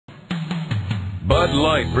Bud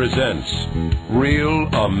Light presents Real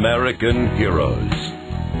American Heroes.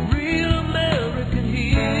 Real American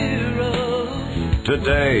heroes.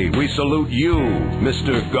 Today we salute you,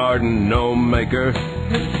 Mr. Garden Gnome Maker.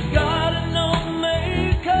 Mr. Garden Gnome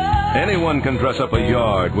Maker. Anyone can dress up a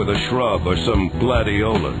yard with a shrub or some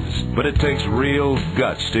gladiolas, but it takes real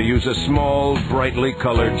guts to use a small, brightly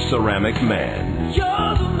colored ceramic man.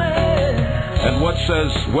 You're the man. And what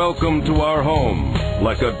says, "Welcome to our home,"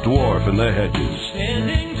 like a dwarf in the hedges?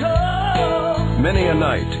 Standing tall. Many a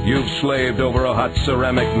night you've slaved over a hot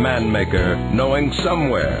ceramic man-maker, knowing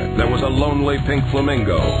somewhere there was a lonely pink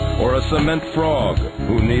flamingo or a cement frog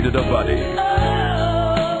who needed a buddy.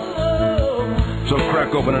 So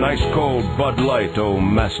crack open an ice-cold Bud Light, oh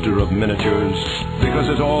master of miniatures, because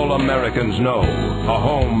as all Americans know, a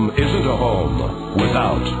home isn't a home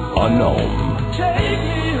without a gnome. Take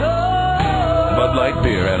me home. Bud Light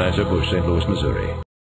Beer, Anheuser-Busch, St. Louis, Missouri.